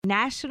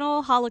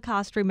National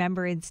Holocaust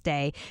Remembrance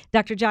Day.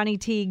 Dr. Johnny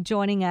Teague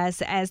joining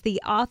us as the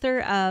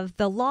author of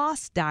The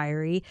Lost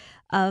Diary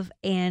of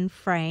Anne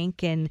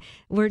Frank. And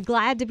we're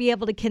glad to be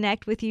able to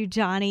connect with you,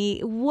 Johnny.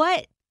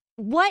 What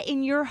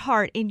in your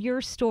heart, in your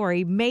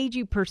story, made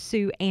you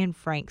pursue Anne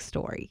Frank's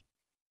story?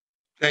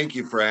 Thank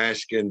you for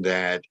asking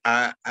that.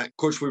 Of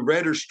course, we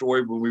read her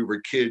story when we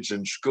were kids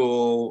in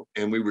school,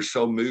 and we were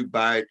so moved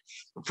by it.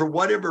 For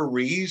whatever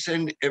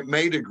reason, it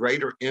made a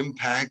greater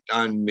impact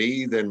on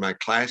me than my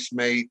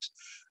classmates.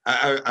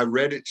 I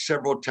read it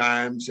several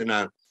times, and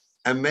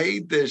I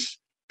made this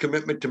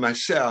commitment to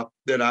myself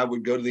that I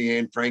would go to the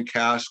Anne Frank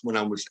house when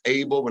I was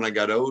able, when I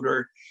got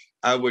older.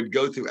 I would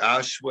go through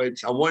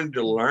Auschwitz. I wanted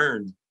to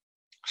learn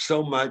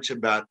so much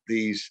about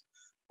these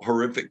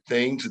horrific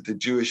things that the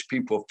Jewish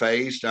people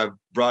faced. I've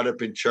brought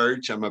up in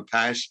church. I'm a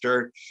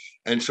pastor.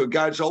 And so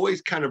God's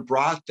always kind of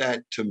brought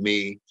that to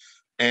me.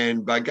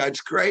 And by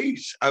God's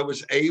grace, I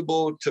was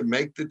able to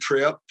make the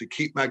trip to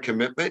keep my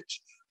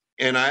commitments.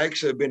 And I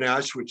actually have been to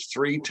Auschwitz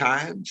 3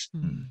 times.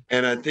 Mm-hmm.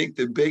 And I think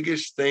the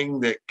biggest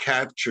thing that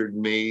captured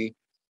me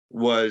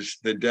was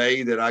the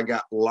day that I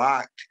got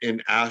locked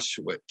in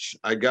Auschwitz.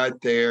 I got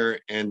there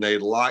and they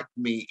locked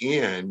me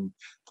in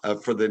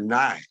for the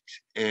night.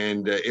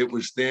 And it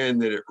was then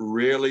that it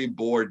really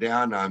bore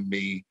down on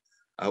me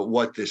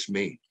what this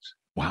means.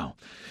 Wow.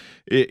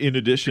 In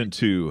addition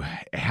to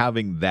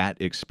having that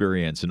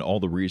experience and all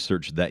the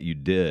research that you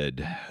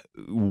did,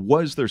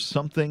 was there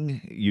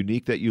something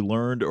unique that you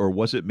learned, or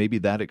was it maybe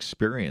that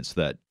experience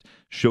that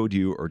showed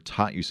you or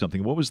taught you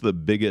something? What was the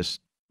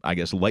biggest, I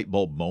guess, light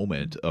bulb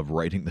moment of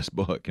writing this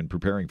book and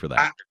preparing for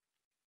that?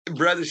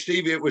 Brother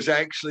Steve, it was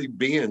actually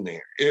being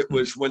there. It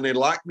was when they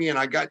locked me in.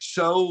 I got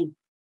so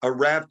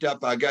wrapped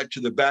up. I got to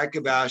the back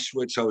of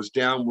Auschwitz. I was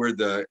down where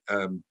the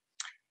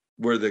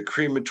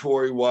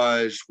crematory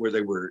was, where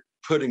they were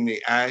putting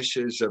the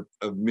ashes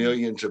of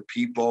millions of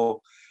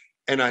people.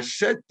 And I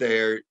sat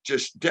there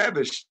just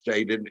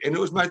devastated. And it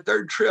was my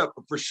 3rd trip.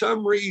 But for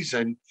some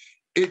reason,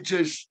 it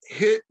just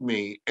hit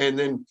me. And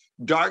then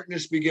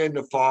darkness began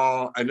to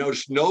fall. I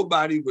noticed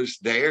nobody was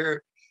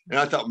there. And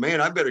I thought,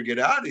 man, I better get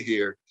out of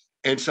here.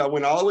 And so I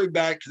went all the way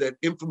back to that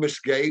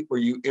infamous gate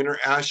where you enter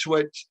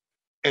Auschwitz.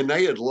 And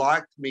they had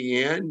locked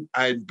me in.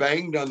 I had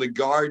banged on the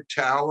guard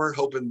tower,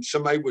 hoping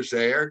somebody was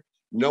there.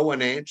 No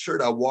one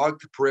answered. I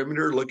walked the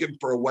perimeter looking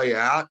for a way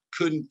out,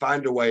 couldn't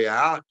find a way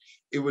out.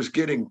 It was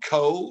getting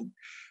cold.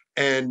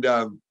 And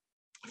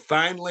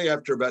finally,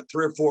 after about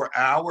 3 or 4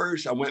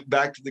 hours, I went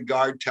back to the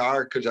guard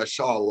tower because I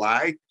saw a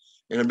light.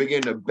 And I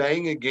began to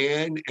bang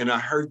again. And I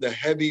heard the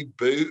heavy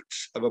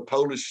boots of a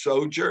Polish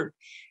soldier.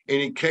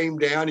 And he came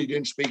down. He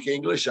didn't speak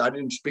English. I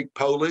didn't speak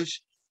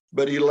Polish.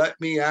 But he let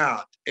me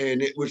out.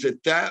 And it was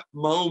at that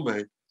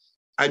moment,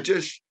 and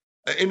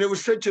it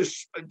was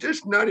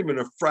just not even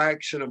a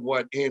fraction of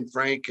what Anne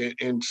Frank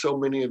and so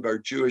many of our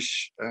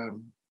Jewish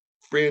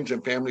friends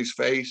and families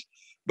face.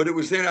 But it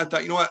was then I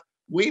thought, you know what?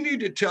 We need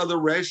to tell the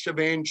rest of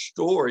Anne's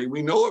story.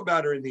 We know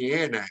about her in the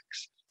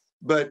Annex,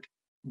 but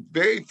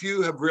very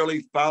few have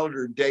really followed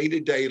her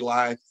day-to-day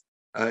life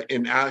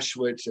in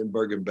Auschwitz and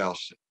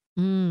Bergen-Belsen.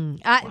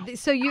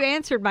 So you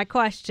answered my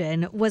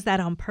question. Was that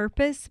on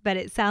purpose? But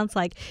it sounds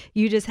like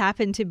you just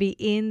happened to be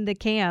in the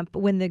camp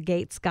when the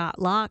gates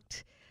got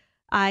locked.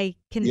 I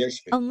can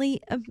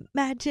only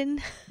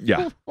imagine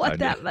what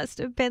that must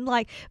have been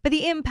like. But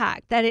the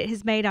impact that it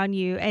has made on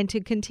you, and to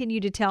continue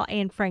to tell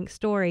Anne Frank's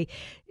story.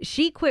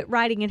 She quit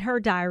writing in her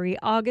diary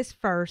August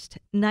 1st,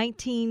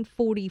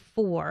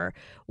 1944.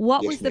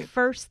 What was the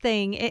first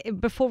thing,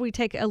 before we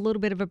take a little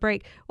bit of a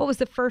break, what was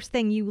the first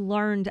thing you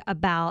learned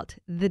about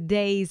the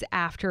days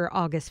after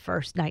August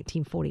 1st,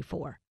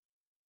 1944?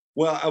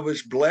 Well, I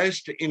was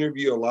blessed to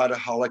interview a lot of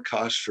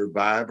Holocaust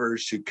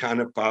survivors who kind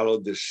of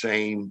followed the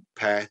same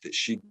path that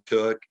she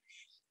took.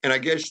 And I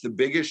guess the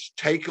biggest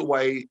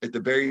takeaway at the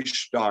very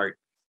start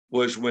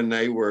was when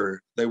they were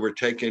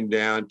taken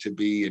down to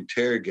be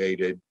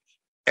interrogated.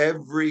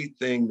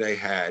 Everything they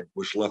had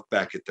was left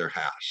back at their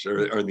house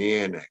or the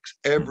annex.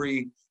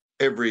 Every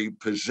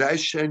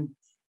possession,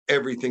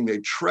 everything they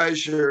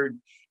treasured.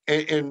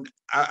 And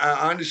I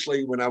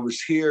honestly, when I was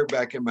here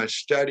back in my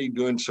study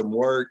doing some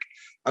work,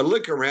 I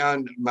look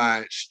around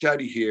my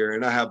study here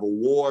and I have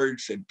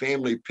awards and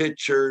family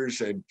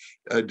pictures and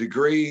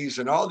degrees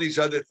and all these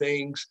other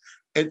things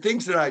and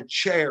things that I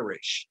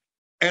cherish.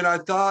 And I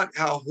thought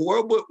how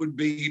horrible it would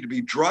be to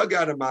be drug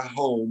out of my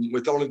home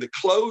with only the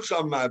clothes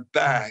on my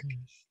back,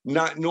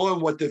 not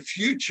knowing what the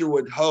future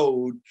would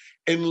hold,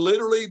 and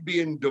literally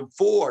being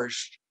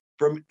divorced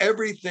from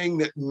everything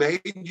that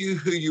made you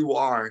who you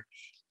are.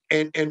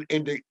 And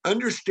to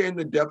understand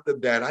the depth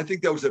of that, I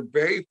think that was the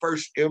very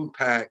first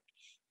impact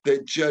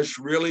that just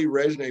really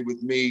resonated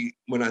with me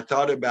when I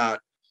thought about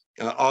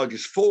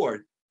August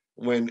 4th,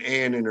 when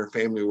Anne and her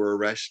family were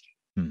arrested.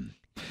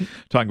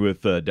 Talking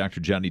with Dr.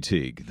 Johnny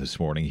Teague this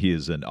morning. He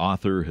is an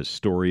author,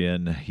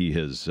 historian. He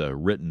has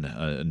written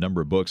a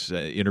number of books,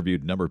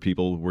 interviewed a number of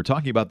people. We're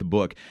talking about the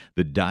book,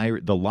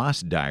 The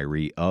Lost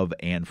Diary of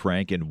Anne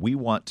Frank, and we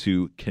want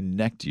to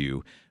connect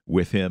you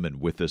with him and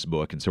with this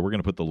book. And so we're going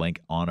to put the link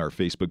on our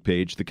Facebook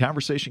page. The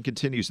conversation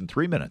continues in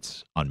 3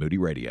 minutes on Moody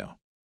Radio.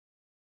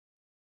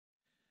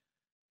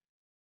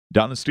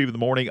 Don and Steve in the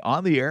morning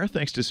on the air,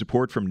 thanks to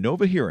support from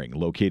Nova Hearing,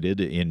 located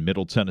in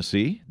Middle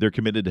Tennessee. They're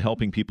committed to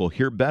helping people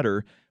hear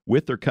better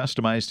with their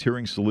customized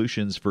hearing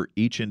solutions for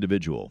each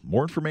individual.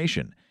 More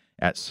information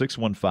at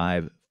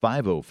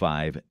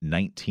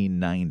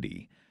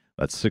 615-505-1990.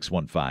 That's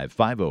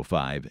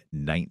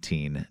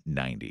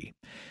 615-505-1990.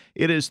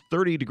 It is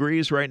 30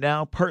 degrees right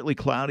now, partly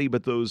cloudy,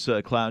 but those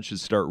clouds should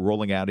start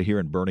rolling out of here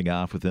and burning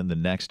off within the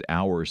next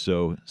hour or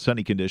so.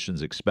 Sunny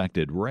conditions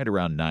expected right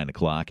around 9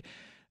 o'clock.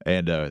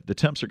 And the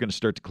temps are going to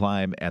start to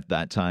climb at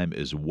that time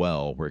as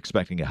well. We're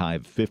expecting a high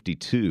of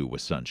 52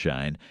 with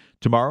sunshine.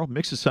 Tomorrow,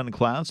 mix of sun and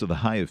clouds with a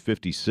high of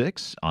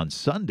 56. On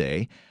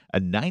Sunday, a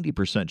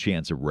 90%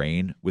 chance of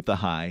rain with a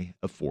high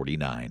of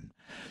 49.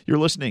 You're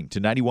listening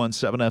to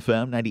 91.7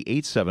 FM,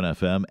 98.7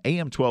 FM,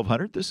 AM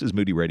 1200. This is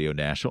Moody Radio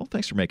National.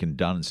 Thanks for making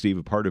Don and Steve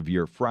a part of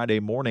your Friday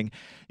morning.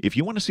 If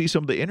you want to see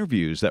some of the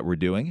interviews that we're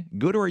doing,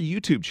 go to our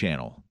YouTube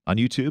channel. On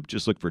YouTube,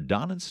 just look for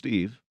Don and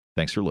Steve.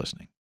 Thanks for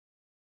listening.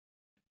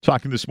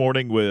 Talking this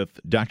morning with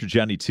Dr.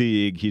 Johnny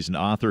Teague. He's an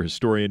author,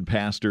 historian,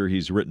 pastor.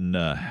 He's written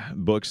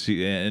books,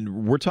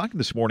 and we're talking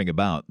this morning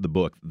about the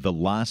book, The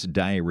Lost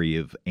Diary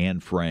of Anne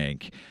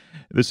Frank.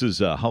 This is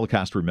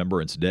Holocaust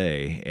Remembrance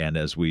Day, and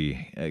as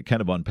we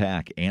kind of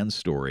unpack Anne's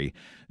story,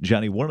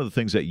 Johnny, one of the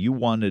things that you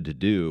wanted to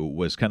do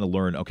was kind of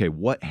learn, okay,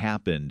 what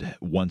happened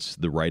once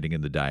the writing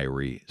in the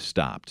diary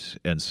stopped?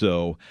 And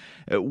so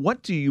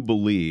what do you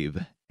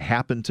believe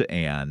happened to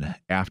Anne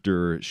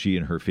after she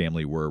and her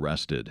family were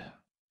arrested?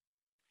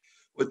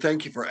 Well,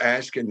 thank you for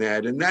asking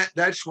that. And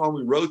that's why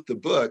we wrote the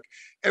book.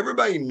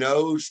 Everybody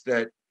knows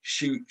that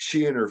she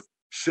and her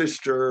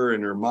sister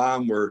and her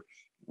mom were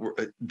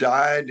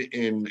died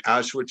in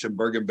Auschwitz and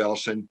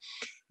Bergen-Belsen,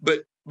 but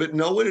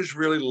no one has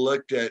really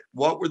looked at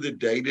what were the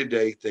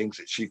day-to-day things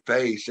that she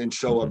faced. And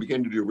so I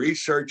began to do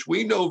research.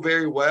 We know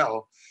very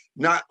well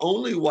not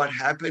only what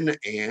happened to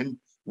Anne,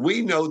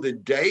 we know the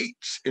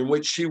dates in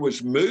which she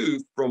was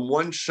moved from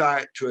one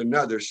site to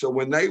another. So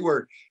when they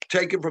were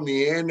taken from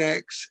the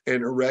annex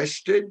and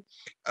arrested,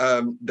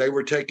 they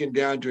were taken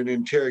down to an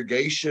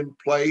interrogation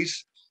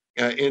place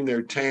in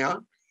their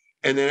town.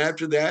 And then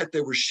after that,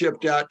 they were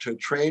shipped out to a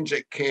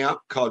transit camp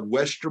called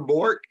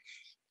Westerbork.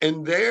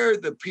 And there,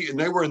 and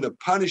they were in the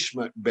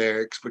punishment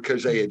barracks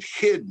because they had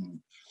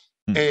hidden.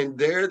 And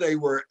there they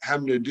were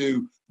having to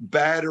do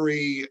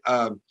battery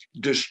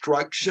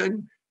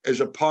destruction as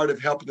a part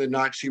of helping the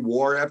Nazi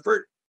war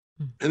effort.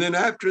 And then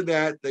after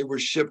that, they were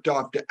shipped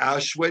off to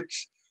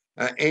Auschwitz.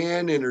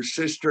 Anne and her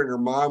sister and her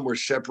mom were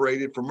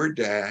separated from her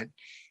dad.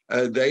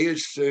 They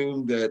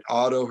assumed that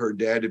Otto, her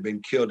dad, had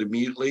been killed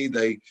immediately.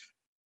 They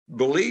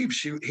believed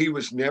he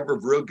was never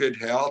of real good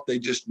health. They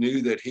just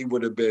knew that he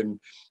would have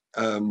been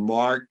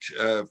marked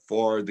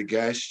for the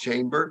gas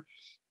chamber.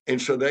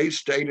 And so they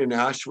stayed in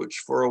Auschwitz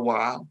for a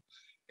while.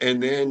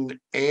 And then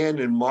Anne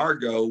and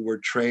Margot were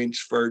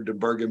transferred to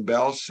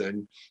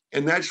Bergen-Belsen,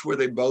 and that's where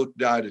they both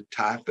died of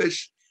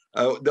typhus.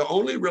 The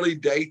only really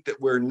date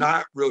that we're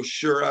not real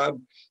sure of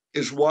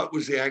is what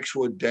was the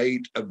actual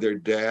date of their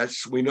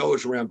deaths. We know it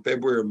was around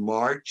February or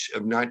March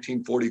of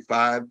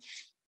 1945.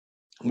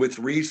 With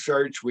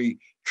research, we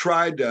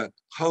tried to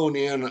hone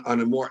in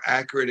on a more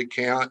accurate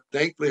account.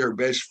 Thankfully, her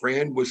best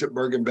friend was at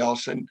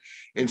Bergen-Belsen.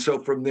 And so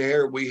from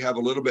there, we have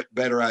a little bit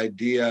better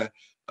idea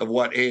of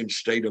what Anne's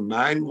state of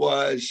mind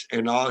was,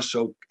 and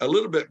also a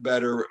little bit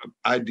better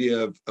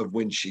idea of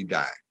when she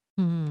died.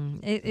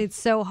 It's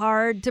so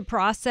hard to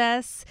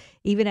process,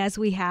 even as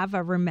we have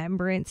a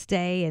Remembrance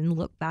Day and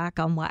look back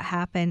on what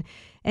happened.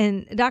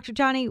 And Dr.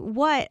 Johnny,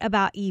 what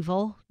about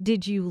evil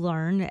did you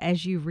learn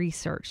as you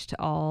researched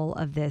all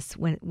of this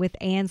with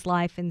Anne's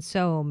life and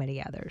so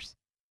many others?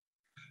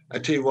 I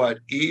tell you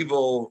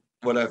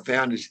what I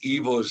found is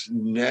evil is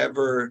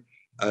never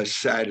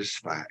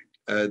satisfied.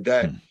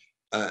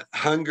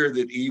 Hunger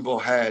that evil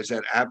has,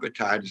 that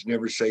appetite is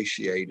never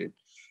satiated.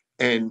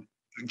 And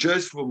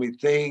just when we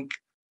think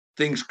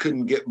things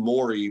couldn't get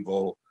more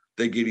evil,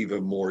 they get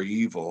even more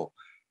evil.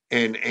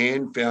 And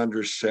Anne found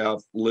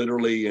herself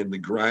literally in the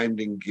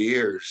grinding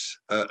gears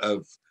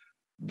of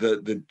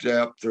the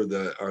depth or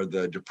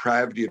the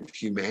depravity of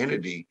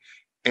humanity.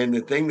 And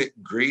the thing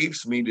that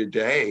grieves me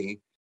today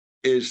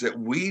is that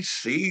we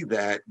see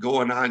that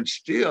going on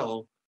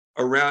still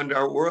around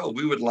our world.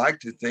 We would like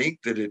to think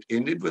that it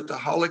ended with the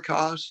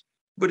Holocaust,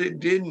 but it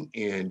didn't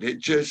end. It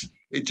just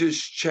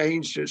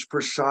changed its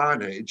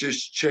persona. It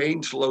just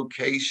changed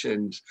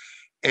locations.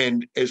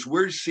 And as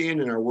we're seeing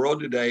in our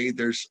world today,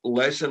 there's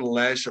less and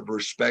less of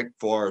respect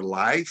for our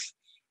life.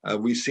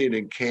 We see it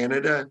in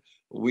Canada.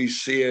 We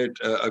see it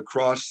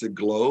across the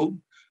globe,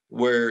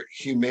 where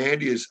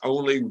humanity is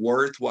only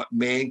worth what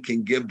man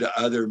can give to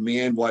other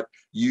men, what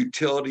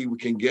utility we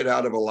can get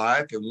out of a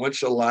life. And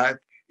once a life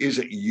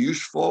isn't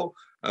useful,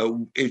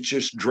 it's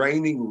just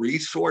draining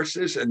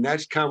resources. And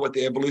that's kind of what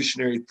the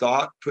evolutionary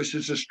thought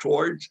pushes us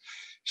towards.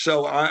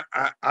 So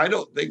I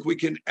don't think we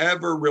can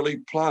ever really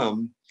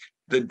plumb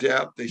the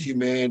depth that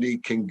humanity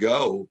can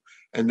go.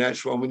 And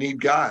that's when we need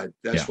God.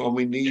 That's when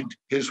we need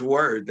his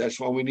word. That's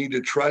when we need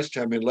to trust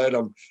him and let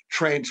him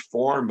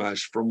transform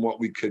us from what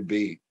we could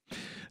be.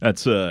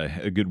 That's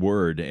a good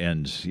word.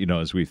 And,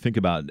 as we think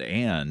about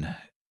Anne,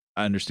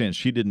 I understand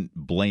she didn't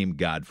blame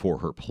God for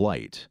her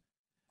plight.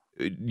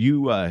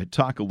 You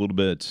talk a little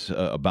bit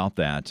about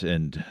that,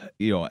 and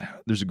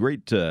there's a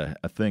great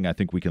thing I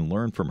think we can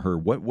learn from her.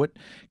 What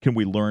can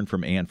we learn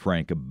from Anne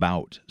Frank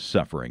about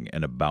suffering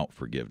and about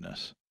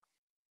forgiveness?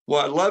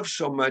 Well, I love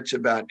so much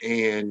about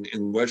Anne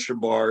in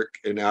Westerbork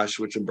and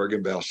Auschwitz and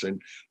Bergen-Belsen.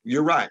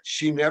 You're right.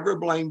 She never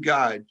blamed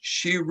God.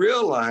 She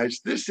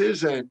realized this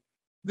isn't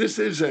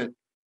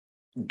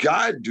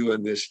God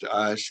doing this to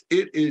us.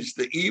 It is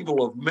the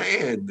evil of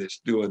man that's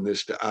doing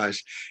this to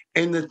us.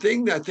 And the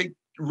thing that I think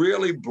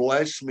really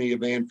blessed me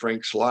of Anne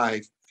Frank's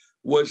life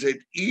was that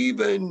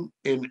even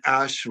in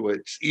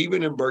Auschwitz,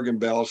 even in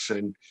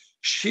Bergen-Belsen,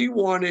 she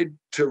wanted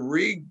to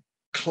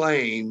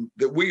reclaim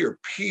that we are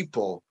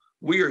people.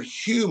 We are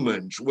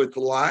humans with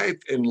life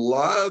and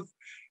love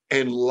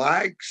and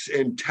likes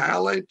and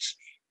talents.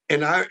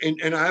 And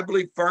I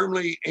believe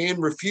firmly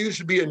Anne refused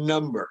to be a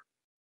number.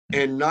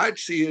 And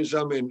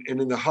Nazism and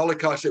in the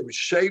Holocaust, they would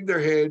shave their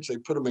heads, they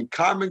put them in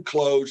common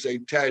clothes, they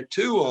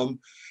tattoo them,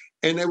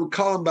 and they would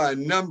call them by a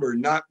number,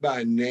 not by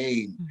a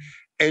name.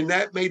 And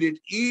that made it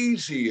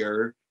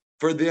easier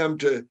for them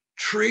to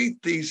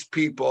treat these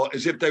people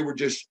as if they were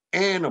just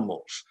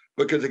animals,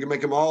 because they can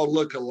make them all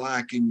look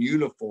alike in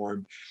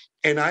uniform.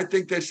 And I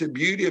think that's the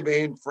beauty of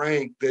Anne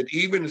Frank, that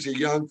even as a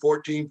young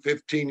 14,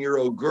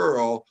 15-year-old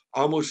girl,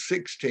 almost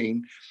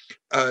 16,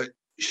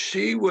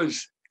 she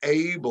was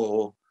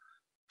able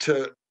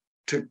to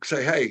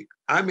say, hey,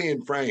 I'm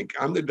Anne Frank.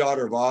 I'm the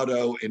daughter of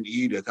Otto and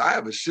Edith. I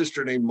have a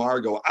sister named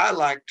Margot. I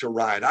like to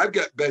ride. I've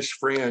got best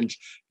friends.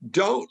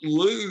 Don't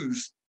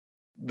lose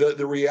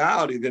the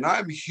reality that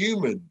I'm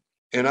human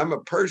and I'm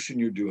a person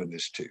you're doing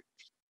this to.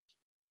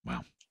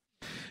 Wow.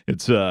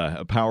 It's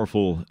a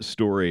powerful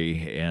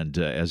story, and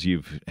as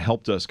you've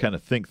helped us kind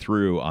of think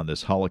through on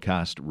this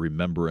Holocaust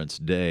Remembrance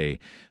Day,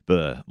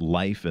 the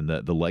life and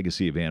the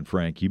legacy of Anne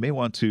Frank, you may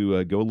want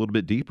to go a little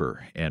bit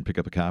deeper and pick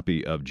up a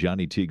copy of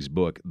Johnny Teague's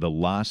book, The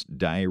Lost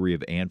Diary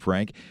of Anne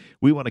Frank.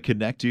 We want to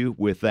connect you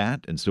with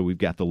that, and so we've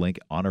got the link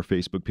on our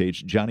Facebook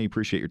page. Johnny,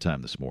 appreciate your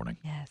time this morning.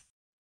 Yes.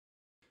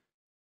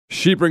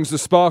 She brings the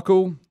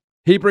sparkle,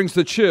 he brings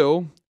the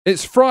chill.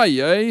 It's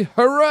Friday,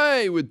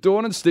 hooray, with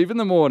Dawn and Steve in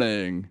the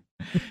morning.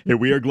 And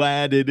we are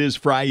glad it is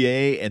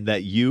Friday and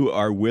that you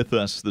are with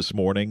us this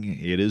morning.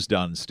 It is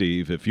Dawn and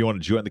Steve. If you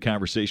want to join the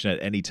conversation at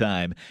any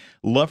time,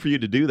 love for you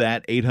to do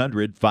that.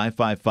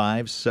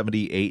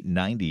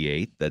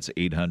 800-555-7898. That's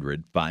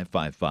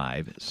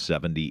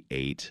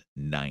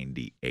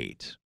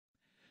 800-555-7898.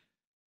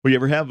 Well, you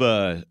ever have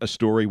a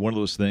story, one of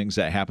those things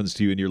that happens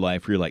to you in your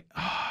life where you're like,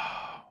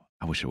 oh,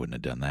 I wish I wouldn't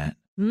have done that?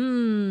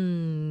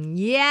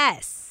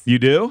 Yes. You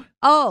do?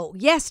 Oh,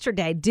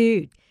 yesterday,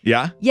 dude.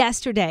 Yeah?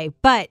 Yesterday.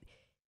 But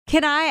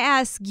can I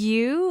ask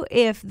you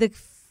if the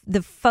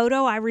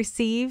photo I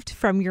received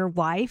from your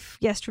wife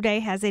yesterday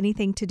has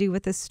anything to do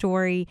with a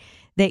story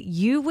that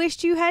you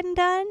wished you hadn't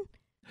done?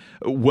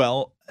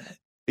 Well,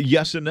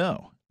 yes and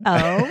no.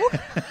 Oh?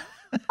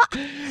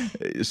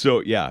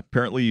 So, yeah,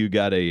 apparently you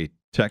got a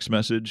text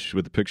message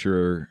with a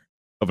picture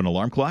of an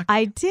alarm clock?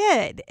 I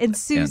did. And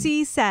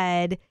Susie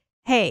said,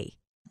 hey,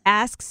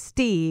 ask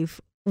Steve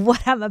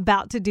what I'm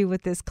about to do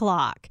with this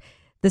clock.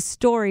 The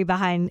story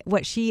behind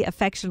what she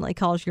affectionately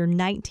calls your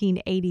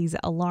 1980s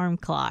alarm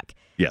clock.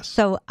 Yes.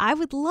 So I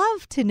would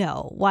love to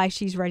know why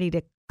she's ready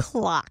to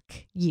clock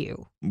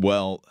you.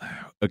 Well,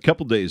 a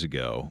couple days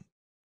ago,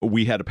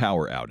 we had a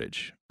power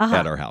outage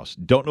at our house.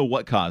 Don't know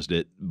what caused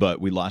it, but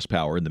we lost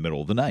power in the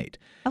middle of the night.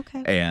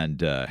 Okay.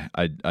 And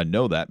I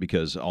know that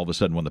because all of a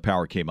sudden when the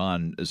power came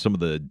on, some of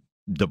the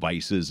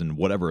devices and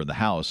whatever in the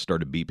house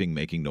started beeping,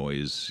 making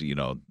noise,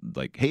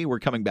 like, hey, we're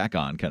coming back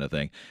on kind of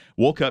thing.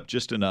 Woke up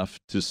just enough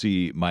to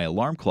see my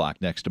alarm clock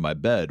next to my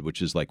bed,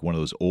 which is like one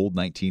of those old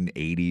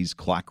 1980s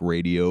clock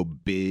radio,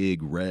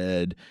 big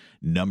red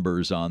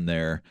numbers on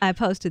there. I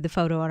posted the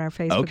photo on our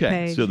Facebook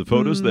page. So the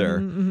photo's there.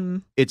 Mm-hmm.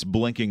 It's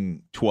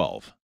blinking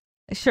 12.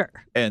 Sure.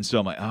 And so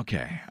I'm like,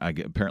 okay,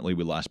 apparently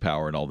we lost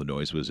power and all the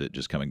noise was it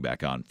just coming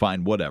back on.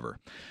 Fine, whatever.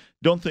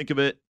 Don't think of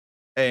it.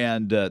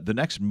 And the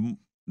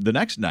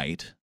next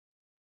night,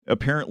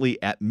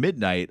 apparently at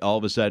midnight, all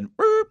of a sudden,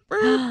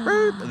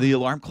 the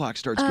alarm clock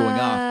starts going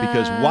off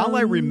because while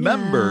I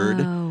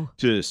remembered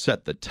to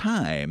set the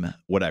time,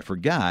 what I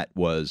forgot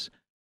was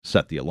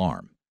set the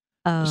alarm.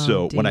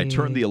 So when I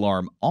turned the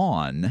alarm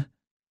on,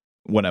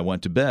 when I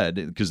went to bed,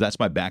 because that's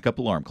my backup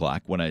alarm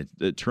clock, when I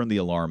turned the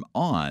alarm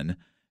on,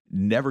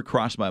 never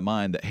crossed my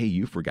mind that, hey,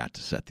 you forgot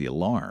to set the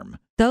alarm.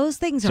 Those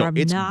things are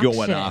obnoxious. So it's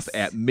going off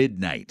at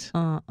midnight.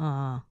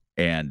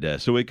 And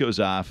so it goes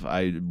off.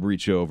 I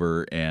reach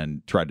over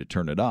and try to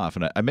turn it off.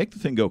 And I make the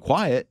thing go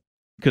quiet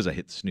because I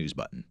hit the snooze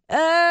button.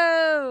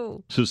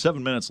 Oh. So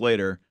 7 minutes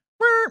later.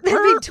 That'd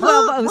be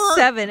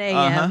 12:07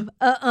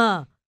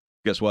 a.m.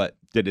 Guess what?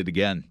 Did it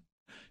again.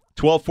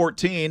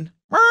 12:14.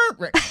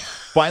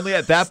 finally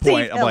at that Steve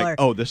point, I'm Miller. like,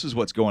 oh, this is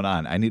what's going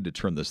on. I need to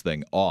turn this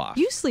thing off.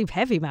 You sleep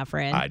heavy, my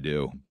friend. I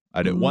do.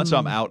 Once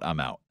I'm out, I'm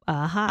out.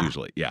 Uh-huh.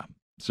 Usually, yeah.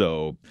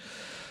 So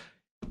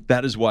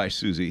that is why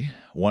Susie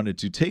wanted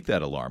to take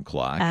that alarm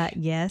clock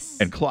yes.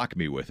 and clock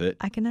me with it.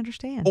 I can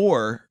understand.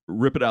 Or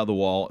rip it out of the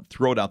wall,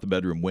 throw it out the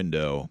bedroom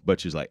window. But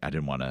she's like, I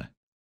didn't want to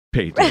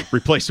pay to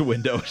replace the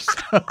window.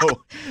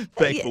 So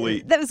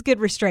thankfully, that was good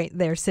restraint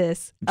there,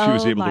 sis. She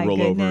was able to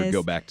roll over goodness. and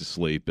go back to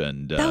sleep.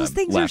 And those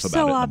things laugh are about so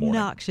it in the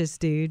morning. obnoxious,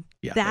 dude.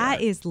 Yeah,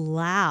 that is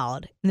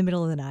loud in the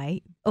middle of the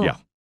night. Oh, yeah.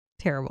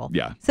 Terrible.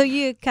 Yeah. So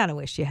you kind of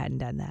wish you hadn't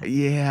done that.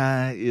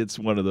 Yeah, it's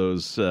one of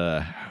those.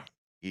 I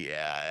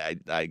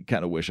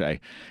kind of wish I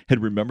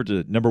had remembered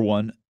to, number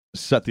one,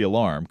 set the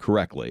alarm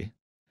correctly.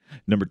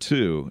 Number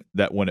two,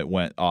 that when it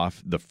went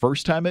off the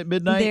first time at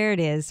midnight. There it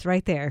is,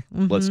 right there.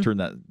 Mm-hmm. Let's turn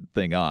that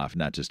thing off,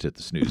 not just hit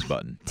the snooze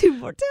button. 2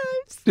 more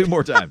times. 2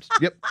 more times.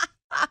 Yep.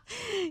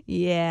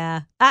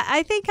 Yeah.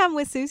 I think I'm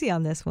with Susie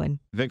on this one.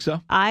 You think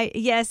so?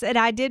 Yes, and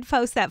I did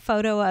post that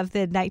photo of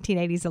the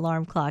 1980s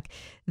alarm clock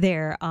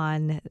there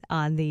on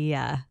the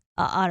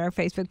on our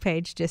Facebook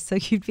page just so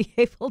you'd be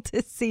able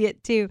to see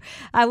it too.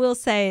 I will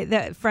say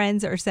that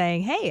friends are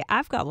saying, "Hey,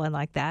 I've got one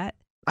like that.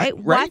 Hey,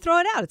 why throw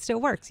it out? It still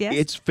works." Yes.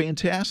 It's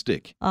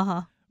fantastic.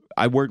 Uh-huh.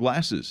 I wear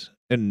glasses.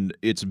 And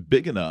it's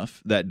big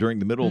enough that during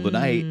the middle of the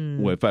night,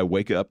 if I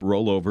wake up,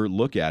 roll over,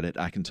 look at it,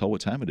 I can tell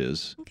what time it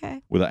is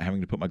without having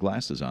to put my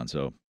glasses on.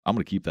 So I'm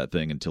going to keep that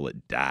thing until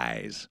it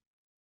dies.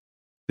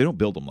 They don't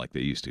build them like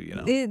they used to, you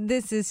know.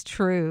 This is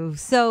true.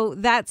 So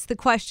that's the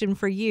question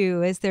for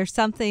you. Is there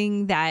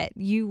something that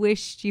you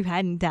wished you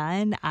hadn't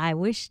done? I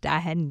wished I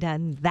hadn't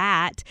done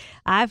that.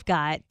 I've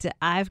got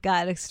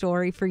a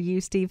story for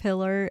you, Steve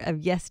Hiller, of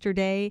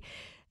yesterday.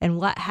 And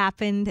what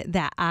happened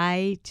that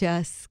I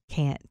just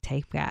can't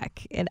take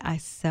back. And I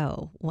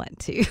so want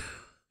to.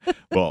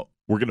 Well,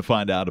 we're going to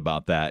find out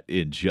about that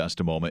in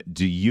just a moment.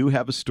 Do you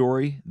have a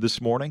story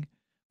this morning?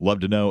 Love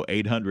to know.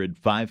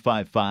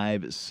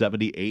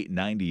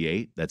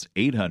 800-555-7898. That's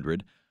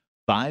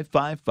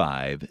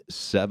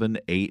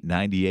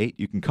 800-555-7898.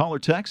 You can call or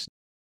text.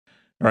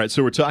 All right,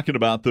 so we're talking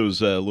about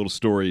those little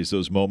stories,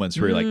 those moments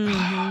where you're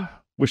like,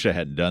 wish I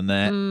hadn't done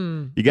that.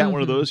 You got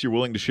one of those you're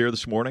willing to share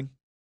this morning?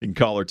 You can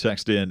call or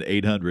text in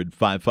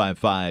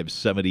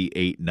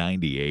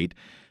 800-555-7898.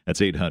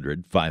 That's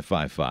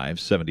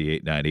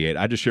 800-555-7898.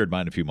 I just shared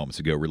mine a few moments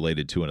ago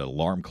related to an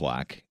alarm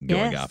clock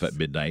going off at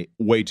midnight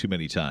way too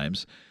many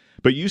times.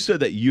 But you said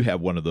that you have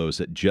one of those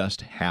that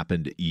just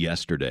happened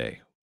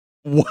yesterday.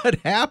 What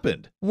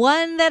happened?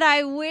 One that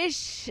I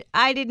wish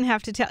I didn't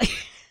have to tell you.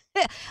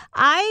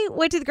 I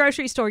went to the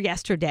grocery store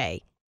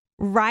yesterday.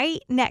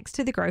 Right next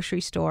to the grocery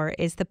store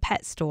is the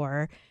pet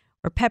store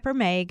where Pepper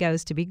May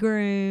goes to be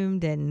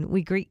groomed, and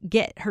we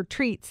get her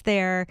treats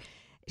there.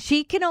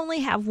 She can only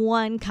have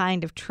one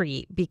kind of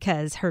treat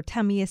because her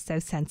tummy is so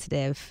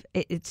sensitive.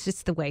 It's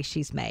just the way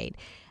she's made.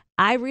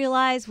 I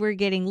realize we're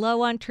getting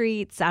low on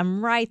treats.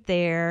 I'm right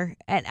there,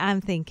 and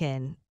I'm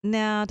thinking,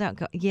 no, don't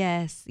go.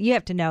 Yes, you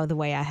have to know the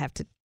way I have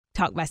to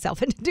talk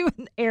myself into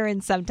doing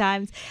errands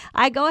sometimes.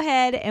 I go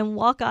ahead and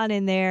walk on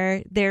in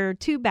there. There are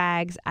 2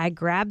 bags. I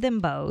grab them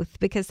both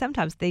because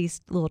sometimes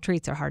these little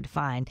treats are hard to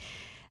find.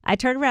 I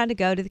turn around to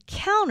go to the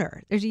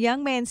counter. There's a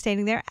young man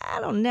standing there,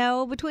 I don't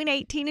know, between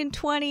 18 and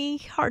 20,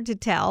 hard to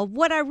tell.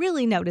 What I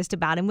really noticed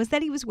about him was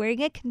that he was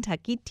wearing a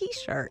Kentucky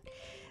t-shirt.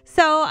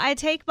 So I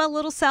take my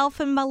little self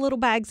and my little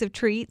bags of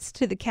treats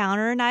to the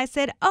counter, and I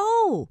said,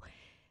 "Oh,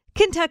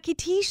 Kentucky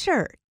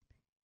t-shirt.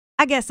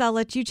 I guess I'll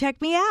let you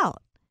check me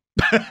out."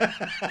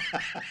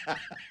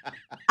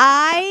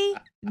 I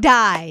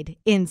died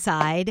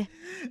inside.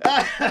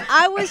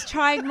 I was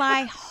trying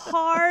my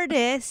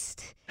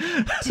hardest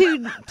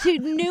to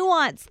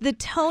nuance the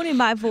tone in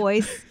my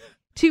voice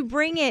to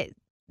bring it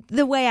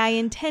the way I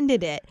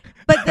intended it.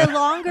 But the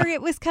longer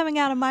it was coming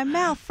out of my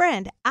mouth,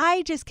 friend,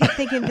 I just kept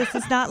thinking, this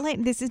is not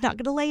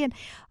going to land.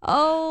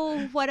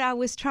 Oh, what I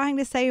was trying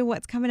to say and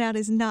what's coming out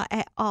is not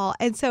at all.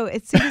 And so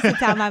as soon as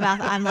it's out of my mouth,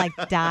 I'm like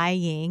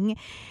dying.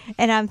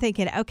 And I'm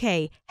thinking,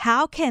 okay,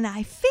 how can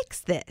I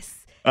fix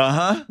this?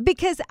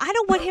 Because I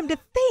don't want him to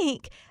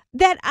think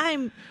that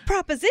I'm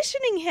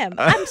propositioning him.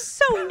 I'm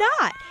so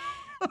not.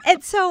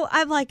 And so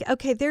I'm like,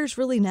 okay, there's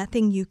really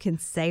nothing you can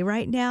say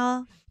right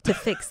now to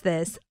fix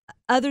this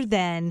other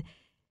than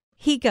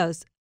he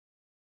goes,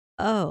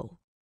 "Oh,"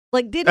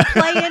 like didn't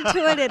play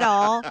into it at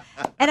all.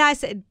 And I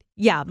said,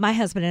 "Yeah, my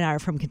husband and I are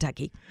from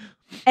Kentucky."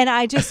 And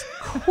I just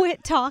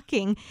quit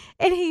talking.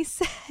 And he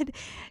said,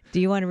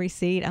 "Do you want a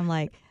receipt?" I'm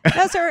like,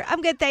 "No, sir,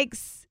 I'm good,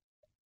 thanks."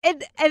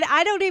 And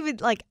I don't even,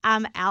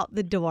 I'm out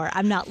the door.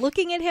 I'm not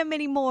looking at him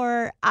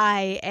anymore.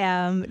 I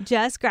am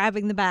just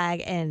grabbing the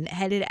bag and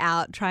headed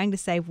out, trying to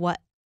say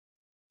what,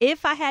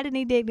 if I had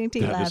any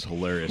dignity left. That is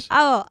hilarious.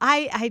 Oh,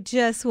 I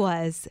just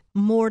was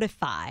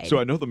mortified. So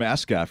I know the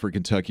mascot for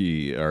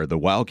Kentucky are the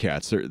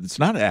Wildcats. It's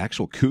not an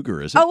actual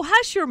cougar, is it? Oh,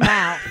 hush your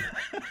mouth.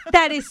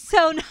 That is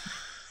so not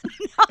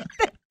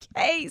the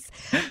case.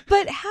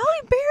 But how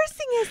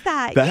embarrassing is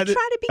that? You try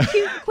to be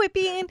cute and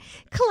quippy and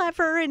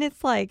clever, and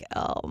it's like,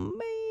 oh, man.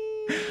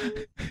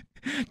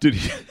 Did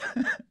he?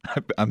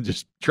 I'm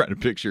just trying to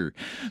picture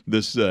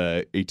this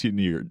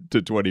 18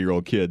 to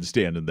 20-year-old kid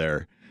standing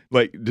there.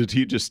 Like, did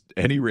he just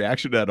any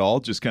reaction at all?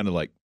 Just kind of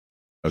like,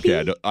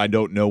 okay, I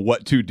don't know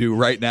what to do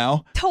right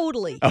now.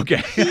 Totally.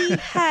 Okay. He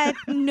had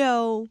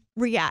no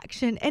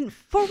reaction, and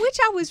for which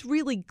I was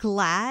really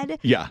glad.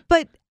 Yeah.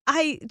 But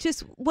I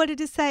just wanted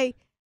to say,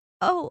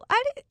 oh,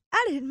 I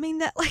didn't mean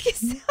that like it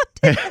sounded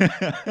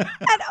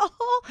at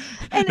all.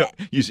 And no,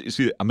 you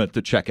see, I'm at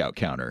the checkout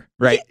counter,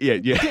 right?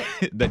 Yeah.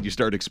 Then you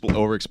start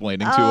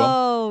over-explaining to him.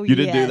 Oh, you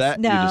didn't do that?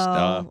 No, you just,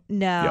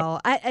 no.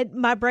 Yep.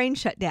 My brain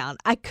shut down.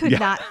 I could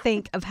not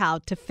think of how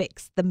to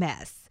fix the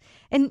mess.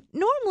 And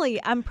normally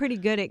I'm pretty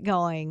good at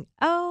going,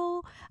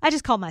 oh, I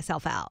just call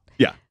myself out.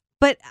 Yeah.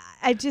 But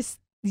I just,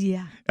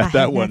 yeah. At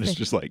that one, it's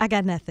just like, I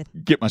got nothing.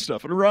 Get my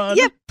stuff and run.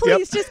 Yeah,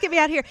 please just get me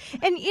out here.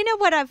 And you know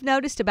what I've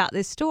noticed about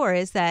this store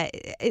is that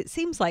it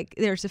seems like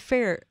there's a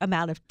fair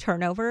amount of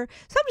turnover.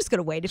 So I'm just going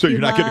to wait a few months. So you're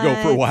not going to go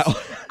for a while?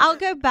 I'll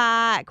go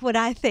back when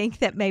I think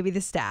that maybe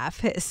the staff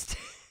has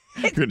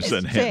You're going to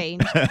send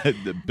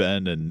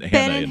Ben and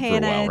Hannah in for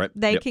a while, right?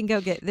 They can go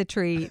get the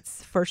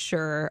treats for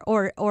sure.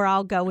 Or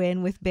I'll go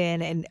in with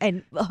Ben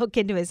and hook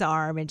into his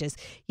arm and just,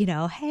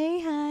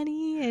 hey,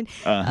 honey. And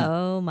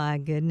oh, my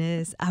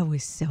goodness. I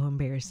was so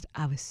embarrassed.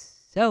 I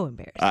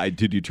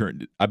bet you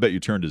turned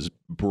as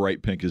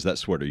bright pink as that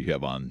sweater you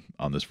have on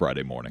this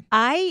Friday morning.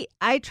 I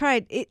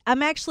tried it.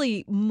 I'm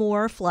actually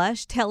more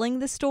flushed telling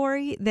the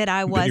story than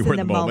I was in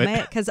the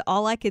moment because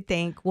all I could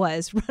think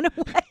was run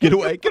away. Get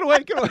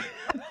away.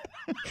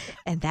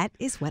 And that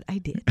is what I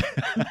did.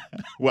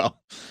 Well,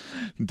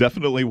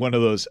 definitely one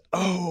of those,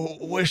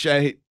 wish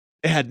I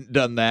hadn't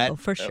done that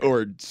for sure.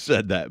 Or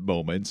said that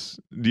moments.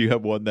 Do you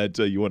have one that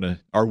you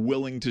are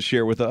willing to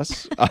share with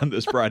us on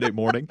this Friday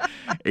morning?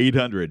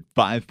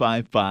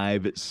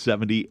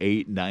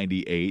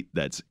 800-555-7898.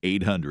 That's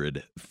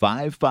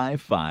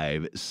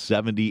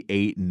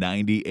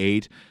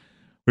 800-555-7898.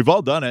 We've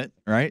all done it,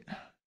 right?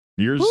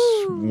 Yours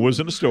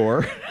was in a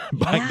store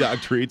buying dog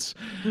treats.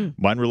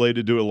 Mine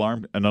related to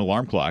an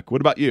alarm clock.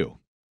 What about you?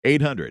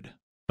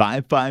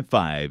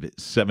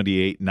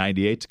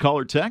 800-555-7898 to call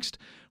or text,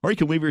 or you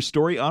can leave your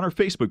story on our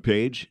Facebook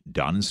page,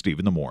 Don and Steve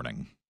in the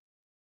Morning.